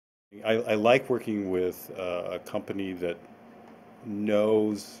I like working with a company that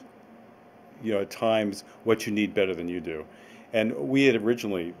knows, at times what you need better than you do. And we had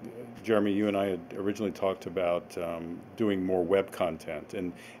originally, Jeremy, you and I had originally talked about doing more web content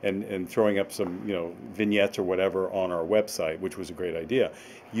and throwing up some, vignettes or whatever on our website, which was a great idea.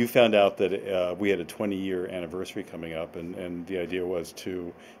 You found out that we had a 20-year anniversary coming up, and the idea was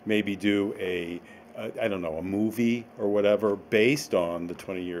to maybe do I don't know, a movie or whatever based on the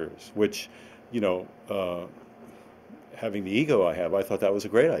 20 years, which, you know, uh, having the ego I have, I thought that was a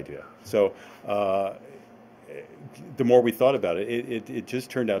great idea. So uh, the more we thought about it, it just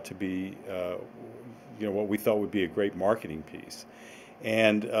turned out to be, what we thought would be a great marketing piece.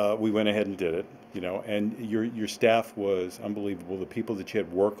 And we went ahead and did it, and your staff was unbelievable. The people that you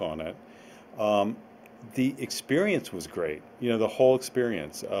had work on it. Um, the experience was great. The whole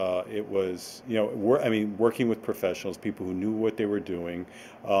experience. It was, I mean, working with professionals, people who knew what they were doing.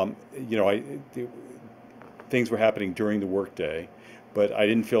 Um, you know, I, Things were happening during the workday, but I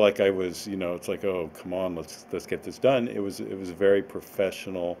didn't feel like I was, it's like, oh, come on, let's get this done. It was a very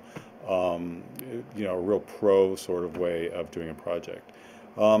professional, um, a real pro sort of way of doing a project.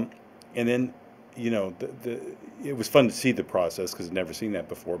 Um, and then, it was fun to see the process because I'd never seen that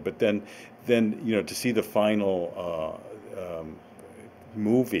before. But then to see the final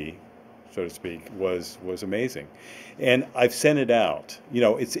movie, so to speak, was amazing. And I've sent it out.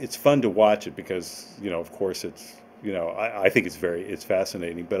 It's fun to watch it because of course I think it's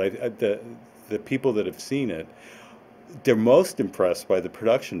fascinating. But the people that have seen it, they're most impressed by the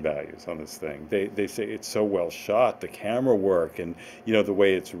production values on this thing. They say it's so well shot, the camera work, and the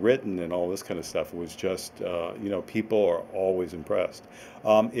way it's written and all this kind of stuff was just people are always impressed.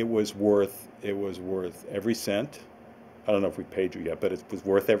 It was worth every cent. I don't know if we paid you yet, but it was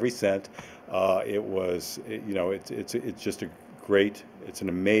worth every cent. It's just it's an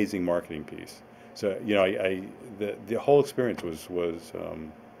amazing marketing piece. So the whole experience was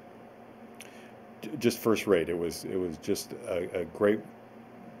just first rate. It was just a great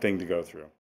thing to go through.